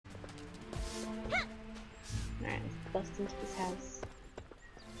bust into this house.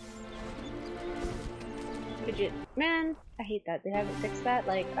 Could you... Man, I hate that. They haven't fixed that.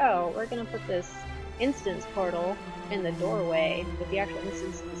 Like, oh, we're gonna put this instance portal in the doorway, but the actual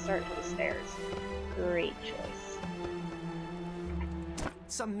instance can start to the stairs. Great choice.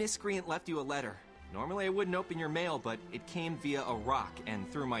 Some miscreant left you a letter. Normally I wouldn't open your mail, but it came via a rock and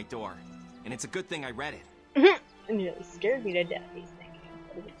through my door. And it's a good thing I read it. It nearly scared me to death, he's thinking.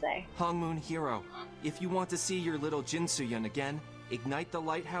 What does it say? Hongmoon Hero, if you want to see your little Jinsuyan again, ignite the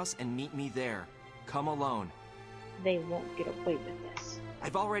lighthouse and meet me there. Come alone. They won't get away with this.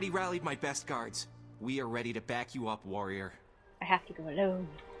 I've already rallied my best guards. We are ready to back you up, warrior. I have to go alone.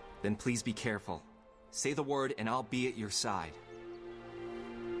 Then please be careful. Say the word and I'll be at your side.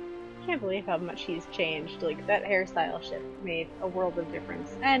 I can't believe how much he's changed. Like, that hairstyle shift made a world of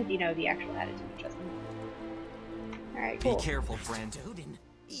difference. And, you know, the actual attitude adjustment. Alright, cool. Be careful, friend. Odin,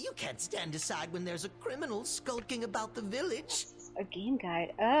 you can't stand aside when there's a criminal skulking about the village. A game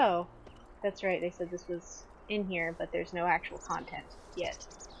guide. Oh. That's right, they said this was in here, but there's no actual content yet.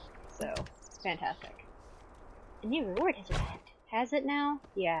 So, fantastic. A new reward has arrived. Has it now?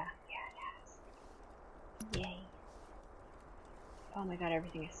 Yeah. Yeah, it has. Yay. Oh my god,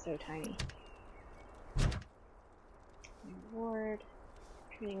 everything is so tiny. Reward.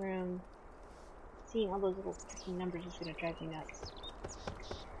 Training room. Seeing all those little freaking numbers is gonna drive me nuts.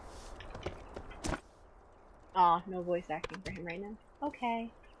 Aw, no voice acting for him right now. Okay.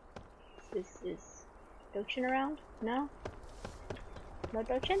 Is Dochin around? No? No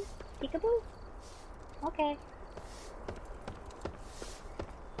Dochin? Peekaboo? Okay.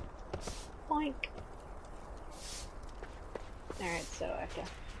 Boink. Alright, so I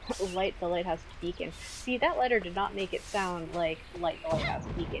have to light the lighthouse beacon. See, that letter did not make it sound like light the lighthouse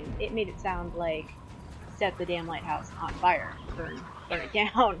beacon. It made it sound like set the damn lighthouse on fire. Burn it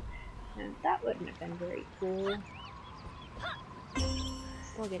down. And that wouldn't have been very cool.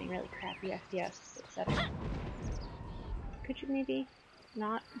 Still getting really crappy FPS, etc. Could you maybe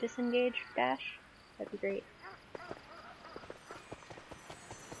not disengage dash? That'd be great.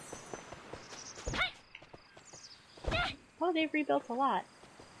 Oh, they've rebuilt a lot.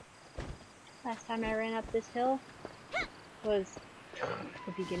 Last time I ran up this hill was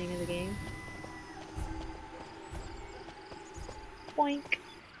the beginning of the game. Boink.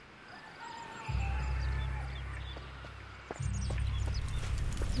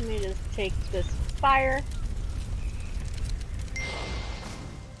 Let me just take this fire.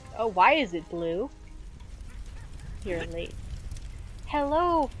 Oh, why is it blue? You're late.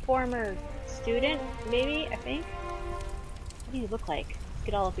 Hello, former student, maybe, I think? What do you look like? Let's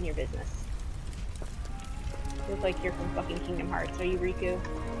get all up in your business. You look like you're from fucking Kingdom Hearts. Are you Riku?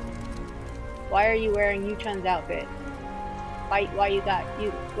 Why are you wearing Yu-Chun's outfit? Why?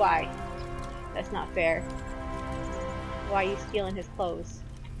 That's not fair. Why are you stealing his clothes?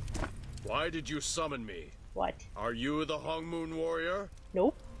 Why did you summon me? What? Are you the Hongmoon warrior?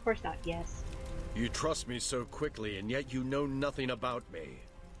 Nope, of course not. Yes. You trust me so quickly, and yet you know nothing about me.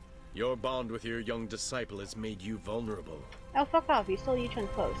 Your bond with your young disciple has made you vulnerable. Oh, fuck off. You stole Yu-Chun's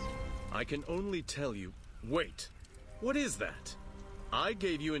clothes. I can only tell you... Wait. What is that? I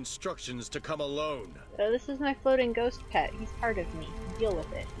gave you instructions to come alone. This is my floating ghost pet. He's part of me. Deal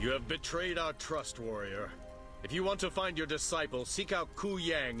with it. You have betrayed our trust, warrior. If you want to find your disciple, seek out Ku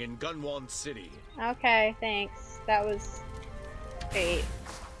Yang in Gunwon City. Okay, thanks. That was a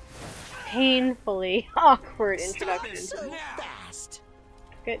painfully awkward introduction. Stop so fast.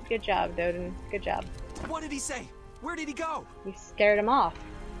 Good job, Doden. Good job. What did he say? Where did he go? You scared him off.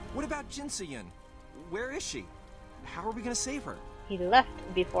 What about Jinsuyan? Where is she? How are we gonna save her? He left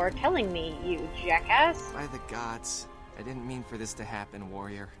before telling me, you jackass. By the gods. I didn't mean for this to happen,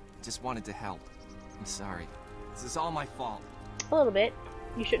 warrior. Just wanted to help. I'm sorry. This is all my fault. A little bit.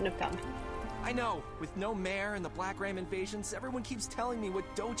 You shouldn't have come. I know. With no mayor and the Black Ram invasions, everyone keeps telling me what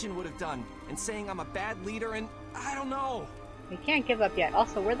Dochin would have done, and saying I'm a bad leader, and I don't know. You can't give up yet.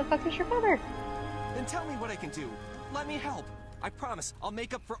 Also, where the fuck is your father? Then tell me what I can do. Let me help. I promise I'll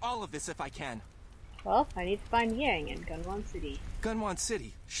make up for all of this if I can. Well, I need to find Yang in Gunwon City. Gunwon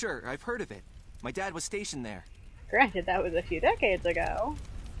City? Sure, I've heard of it. My dad was stationed there. Granted, that was a few decades ago,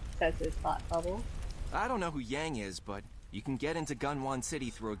 says his thought bubble. I don't know who Yang is, but you can get into Gunwon City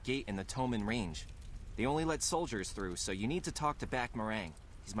through a gate in the Toman Range. They only let soldiers through, so you need to talk to Bak Marang.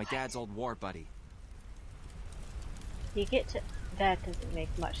 He's my dad's old war buddy. You get to... That doesn't make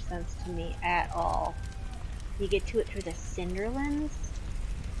much sense to me at all. You get to it through the Cinderlands?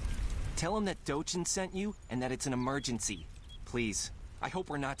 Tell him that Dochin sent you, and that it's an emergency. Please. I hope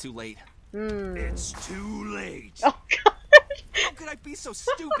we're not too late. It's too late. Oh, God. How could I be so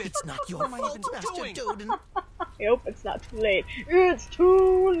stupid? It's not your fault, Master Doden. I hope it's not too late. It's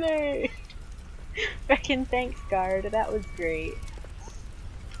too late! Fucking thanks, guard. That was great.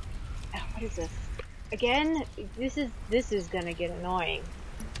 Oh, what is this? Again? This is gonna get annoying.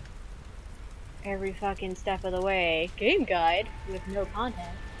 Every fucking step of the way. Game guide with no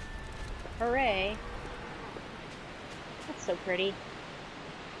content. Hooray. That's so pretty.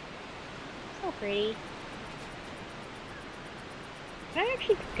 So pretty. Can I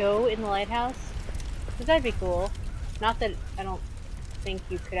actually go in the lighthouse? Because that'd be cool. Not that I don't think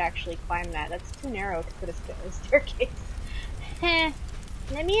you could actually climb that. That's too narrow to put a staircase. Heh.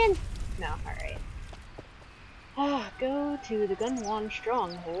 Let me in. No, alright. Go to the Gunwan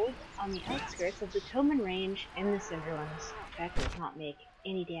stronghold on the outskirts of the Toman Range and the Cinderlands. That does not make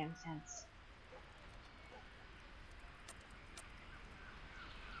any damn sense.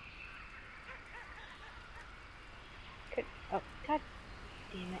 Oh, god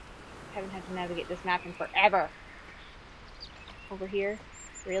damn it. I haven't had to navigate this map in forever. Over here?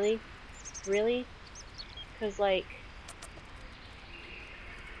 Really? Really? Because, like...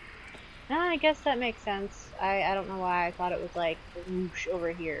 I guess that makes sense. I don't know why I thought it was, like, whoosh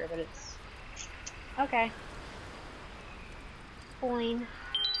over here, but it's... Okay. Fine.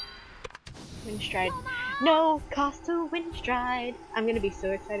 Windstride. No! Costa Windstride! I'm gonna be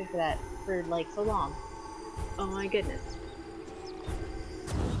so excited for that for, like, so long. Oh my goodness.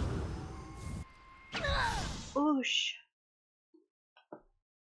 Oosh.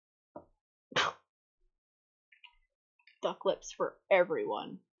 Duck lips for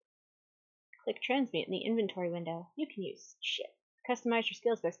everyone. Click transmute in the inventory window. You can use shit. Customize your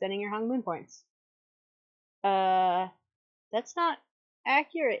skills by spending your Hong Moon points. That's not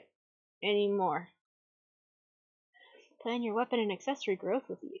accurate anymore. Plan your weapon and accessory growth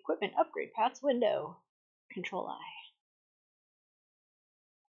with the equipment upgrade paths window. Control I.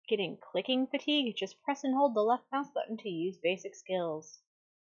 Getting clicking fatigue? Just press and hold the left mouse button to use basic skills.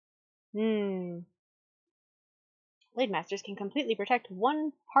 Blade Masters can completely protect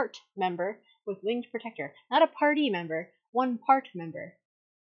one part member with Winged Protector. Not a party member, one part member.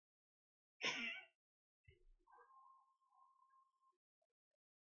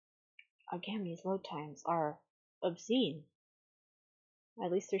 Again, these load times are obscene.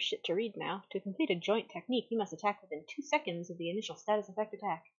 At least there's shit to read now. To complete a joint technique, you must attack within 2 seconds of the initial status effect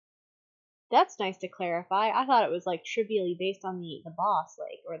attack. That's nice to clarify. I thought it was like trivially based on the boss,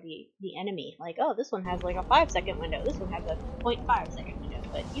 like, or the enemy. Like, oh, this one has like a 5-second window, this one has a 0.5-second window,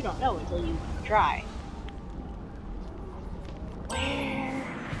 but you don't know until you try. Where?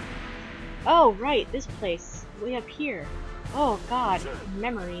 Oh, right, this place. Way up here. Oh god,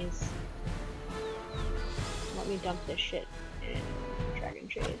 memories. Let me dump this shit in Dragon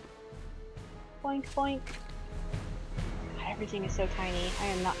Trade. Boink, boink. Everything is so tiny. I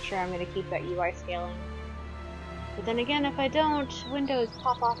am not sure I'm going to keep that UI scaling. But then again, if I don't, Windows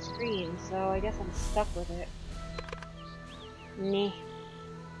pop off screen, so I guess I'm stuck with it. Meh.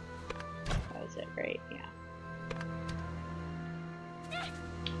 That was it, right? Yeah.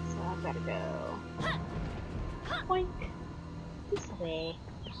 So I've got to go. Boink. This way.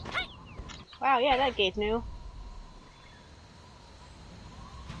 Wow, yeah, that gate's new.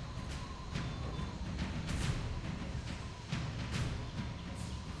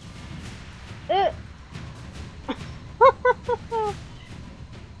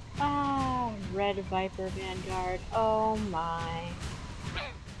 Ah, Red Viper Vanguard. Oh my.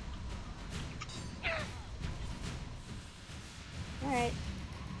 Alright.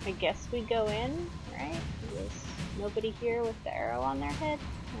 I guess we go in, right? There's nobody here with the arrow on their head.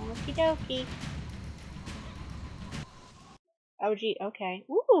 Okie dokie. Oh gee, okay.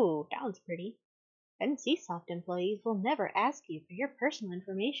 Ooh, that one's pretty. NCSoft employees will never ask you for your personal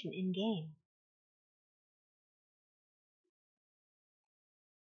information in-game.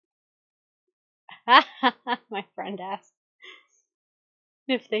 My friend asked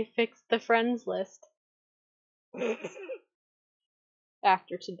if they fixed the friends list.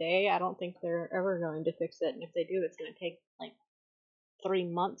 After today, I don't think they're ever going to fix it, and if they do, it's going to take like 3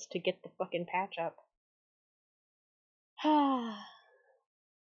 months to get the fucking patch up.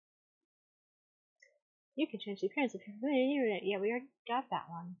 You can change the appearance if you're familiar with the internet. Yeah, we already got that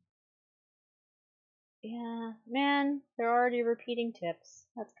one. Yeah, man, they're already repeating tips.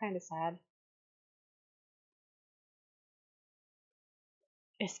 That's kind of sad.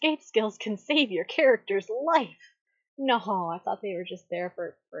 Escape skills can save your character's life! No, I thought they were just there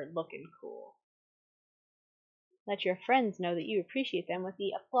for looking cool. Let your friends know that you appreciate them with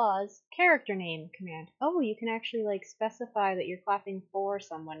the applause character name command. Oh, you can actually like specify that you're clapping for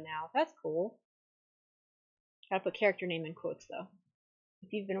someone now. That's cool. Gotta put character name in quotes though.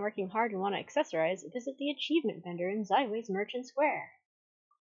 If you've been working hard and want to accessorize, visit the achievement vendor in Zyway's Merchant Square.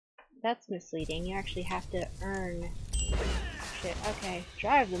 That's misleading. You actually have to earn shit. Okay,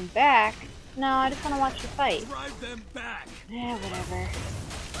 drive them back. No, I just want to watch you fight. Drive them back. Yeah, whatever.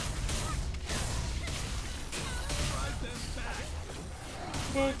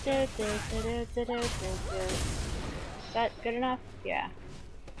 Is that good enough? Yeah.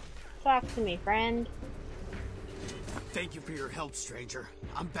 Talk to me, friend. Thank you for your help, stranger.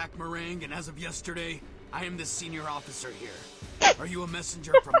 I'm Back Meringue, and as of yesterday, I am the senior officer here. Are you a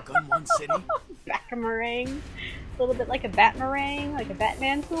messenger from Gunwon City? Back-a-meringue. A little bit like a bat-meringue, like a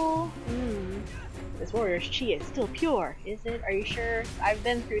Batman tool. This warrior's chi is still pure, is it? Are you sure? I've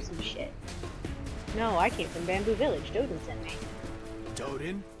been through some shit. No, I came from Bamboo Village. Dodin sent me.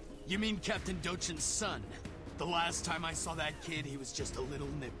 Dodin? You mean Captain Dochin's son? The last time I saw that kid, he was just a little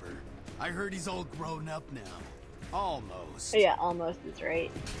nipper. I heard he's all grown up now. Almost. Yeah, almost is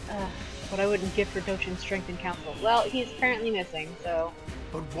right. What I wouldn't give for Dochin's strength and counsel. Well, he's apparently missing, so...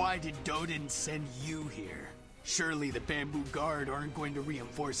 But why did Dodin send you here? Surely the Bamboo Guard aren't going to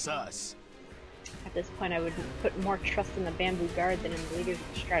reinforce us. At this point, I would put more trust in the Bamboo Guard than in the leaders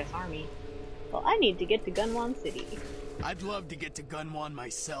of the Stratus army. Well, I need to get to Gunwon City. I'd love to get to Gunwon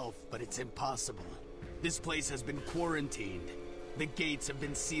myself, but it's impossible. This place has been quarantined. The gates have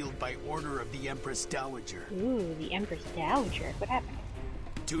been sealed by order of the Empress Dowager. Ooh, the Empress Dowager. What happened?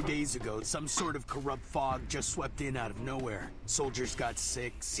 2 days ago, some sort of corrupt fog just swept in out of nowhere. Soldiers got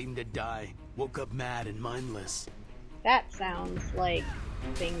sick, seemed to die, woke up mad and mindless. That sounds like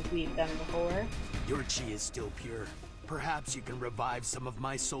things we've done before. Your chi is still pure. Perhaps you can revive some of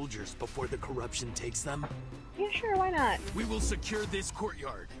my soldiers before the corruption takes them? Yeah, sure, why not? We will secure this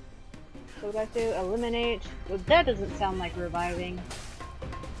courtyard. So what do I have to eliminate? Well, that doesn't sound like reviving.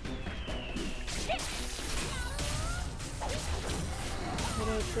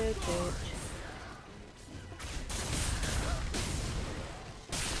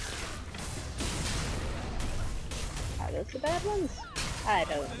 Are those the bad ones? I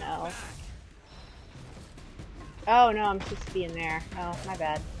don't know. Oh no, I'm supposed to be in there. Oh, my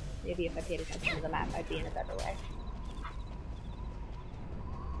bad. Maybe if I paid attention to the map, I'd be in a better way.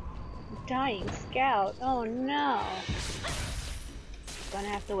 Dying scout. Oh no. Gonna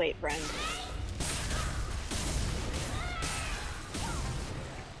have to wait, friend.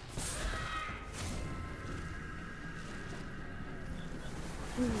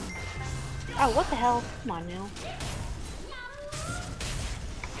 Oh, what the hell? Come on now.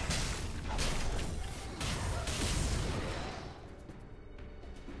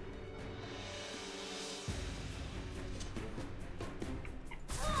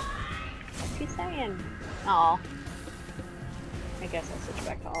 Saying. Aw. I guess I'll switch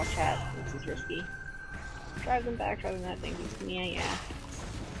back to all chat. This is risky. Drive them back, drive them that thing. Yeah.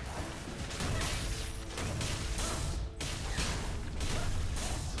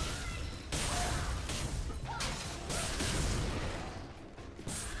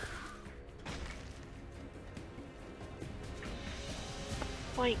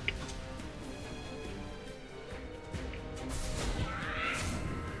 Boink.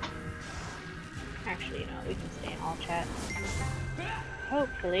 Actually, no, we can stay in all chat.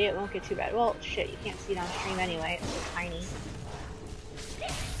 Hopefully it won't get too bad. Well, shit, you can't see it on stream anyway, it's so tiny.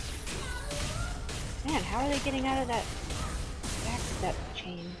 Man, how are they getting out of that backstep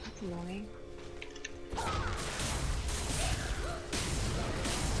chain? That's annoying.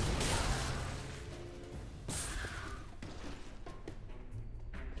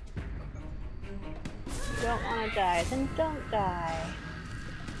 You don't want to die, then don't die.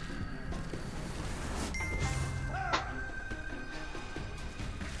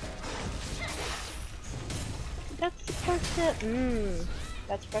 That's supposed to...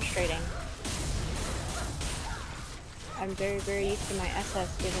 that's frustrating. I'm very, very used to my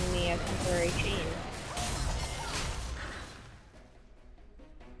SS giving me a temporary chain.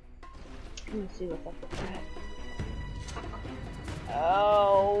 Let me see what's up with that.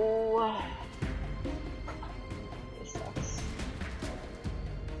 Oh... This sucks.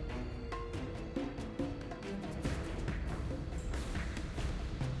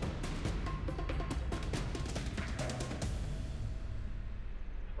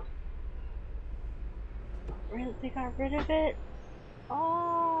 They got rid of it?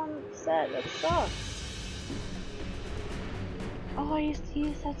 Oh, I'm upset. That sucks. Oh, I used to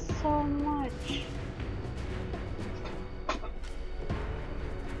use that so much.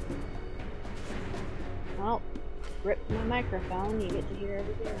 Well, rip my microphone, you get to hear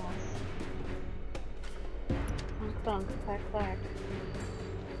everything else. Thunk thunk, clack clack.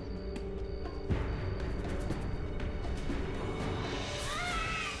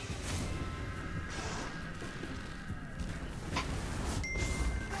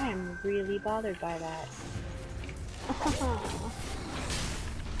 really bothered by that.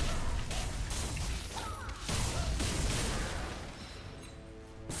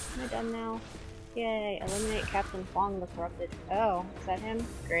 Am I done now? Yay, eliminate Captain Fong the Corrupted. Oh, is that him?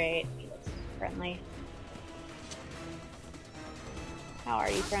 Great, he looks friendly. How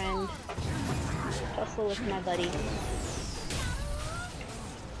are you, friend? Tussle with my buddy.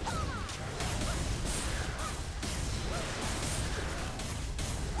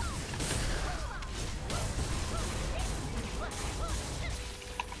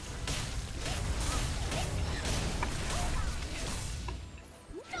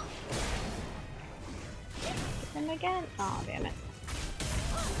 Again? Oh, damn it.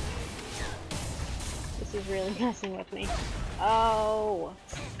 This is really messing with me. Oh,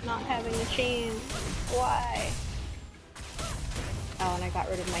 not having the chains. Why? Oh, and I got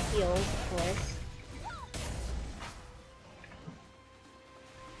rid of my heals, of course.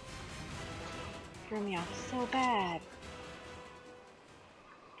 Threw me off so bad.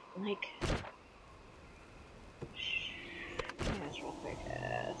 Like... Yeah, that's real quick.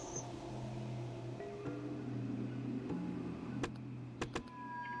 Yes.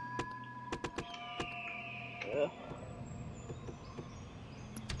 Ugh.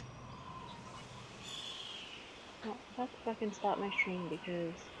 Well, I have to fucking stop my stream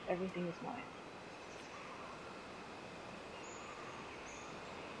because everything is mine.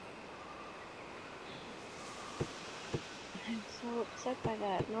 I'm so upset by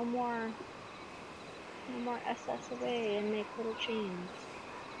that. No more SS away and make little chains.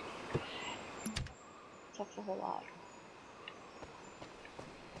 Sucks a whole lot.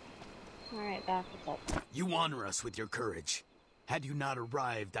 Alright, back, what's up? You honor us with your courage. Had you not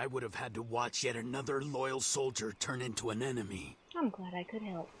arrived, I would have had to watch yet another loyal soldier turn into an enemy. I'm glad I could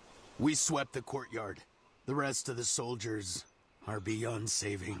help. We swept the courtyard. The rest of the soldiers are beyond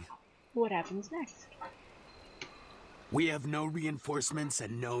saving. What happens next? We have no reinforcements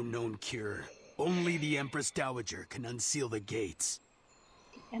and no known cure. Only the Empress Dowager can unseal the gates.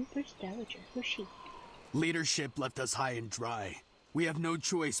 The Empress Dowager? Who's she? Leadership left us high and dry. We have no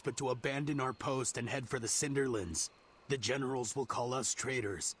choice but to abandon our post and head for the Cinderlands. The generals will call us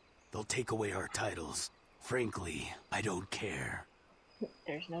traitors. They'll take away our titles. Frankly, I don't care.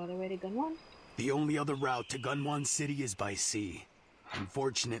 There's no other way to Gunwan? The only other route to Gunwan City is by sea.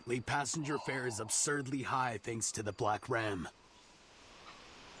 Unfortunately, passenger fare is absurdly high thanks to the Black Ram.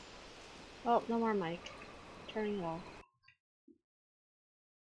 Oh, no more mic. Turning it off.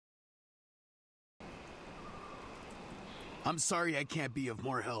 I'm sorry I can't be of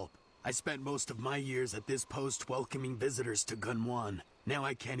more help. I spent most of my years at this post welcoming visitors to Gunwan. Now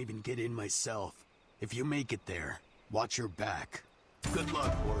I can't even get in myself. If you make it there, watch your back. Good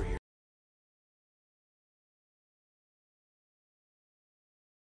luck, warrior.